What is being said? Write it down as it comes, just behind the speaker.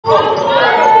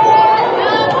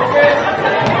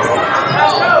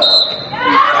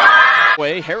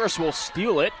Harris will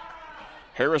steal it.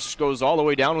 Harris goes all the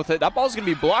way down with it. That ball's going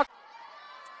to be blocked.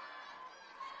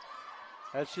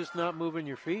 That's just not moving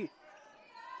your feet.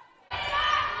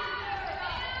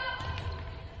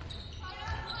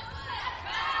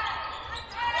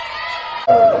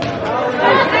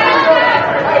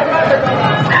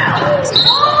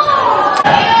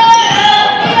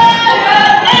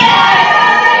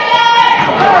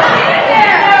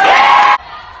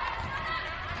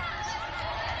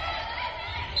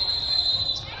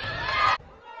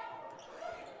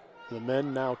 The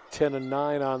men now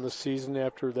 10-9 on the season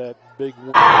after that big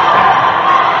win.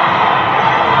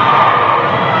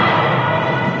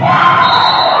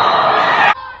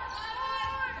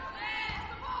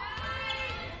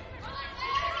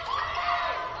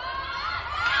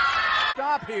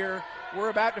 Stop here. We're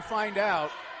about to find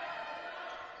out.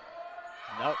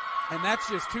 Nope. And that's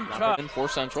just too tough. For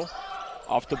Central.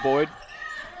 Off to Boyd.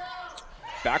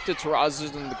 Back to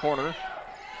Terrazas in the corner.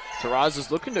 Terraz is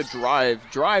looking to drive.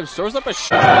 Drives, throws up a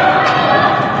shot.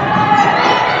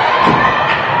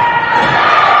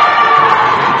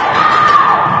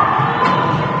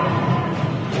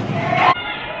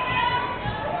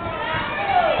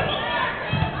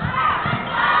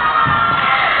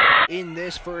 In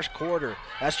this first quarter,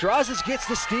 as Terrazas gets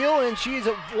the steal, and she's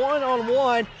a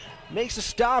one-on-one, makes a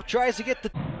stop, tries to get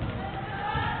the.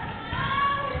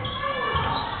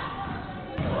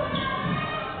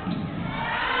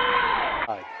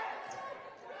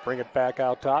 Bring it back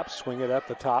out top, swing it at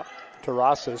the top.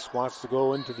 Terrazas wants to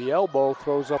go into the elbow,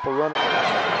 throws up a run.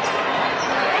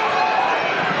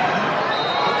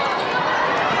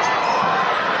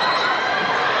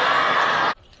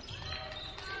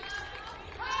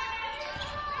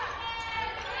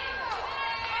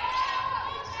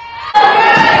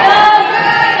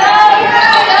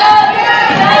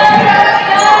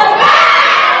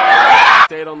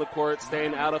 Stayed on the court,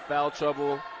 staying out of foul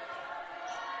trouble.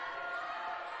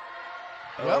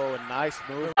 Oh, a nice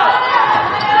move.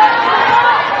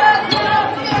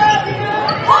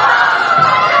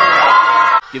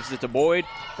 Gives it to Boyd.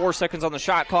 4 seconds on the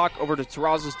shot clock. Over to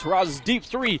Terrazas. Terrazas' deep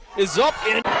three is up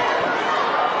and.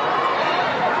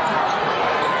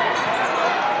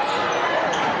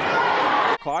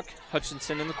 Clock.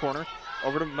 Hutchinson in the corner.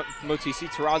 Over to Motisi.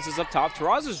 Terrazas up top.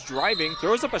 Terrazas driving.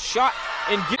 Throws up a shot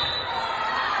and gets.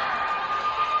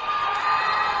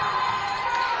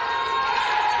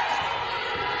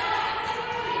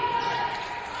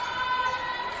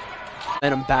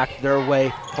 Momentum back their way.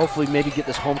 Hopefully maybe get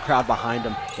this home crowd behind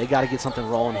them. They got to get something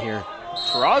rolling here.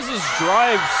 Terrazas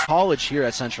drives. College here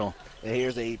at Central. And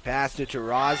here's a pass to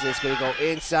Terrazas. Going to go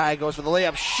inside. Goes for the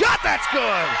layup. Shot. That's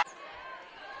good.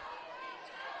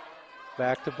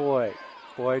 Back to Boyd.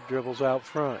 Boyd dribbles out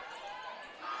front.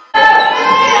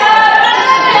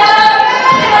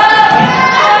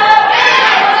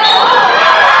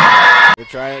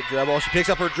 Try it, dribble. She picks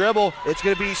up her dribble. It's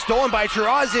going to be stolen by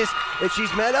Terrazas, and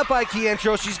she's met up by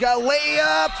Kientro. She's got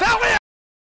layup. Foul!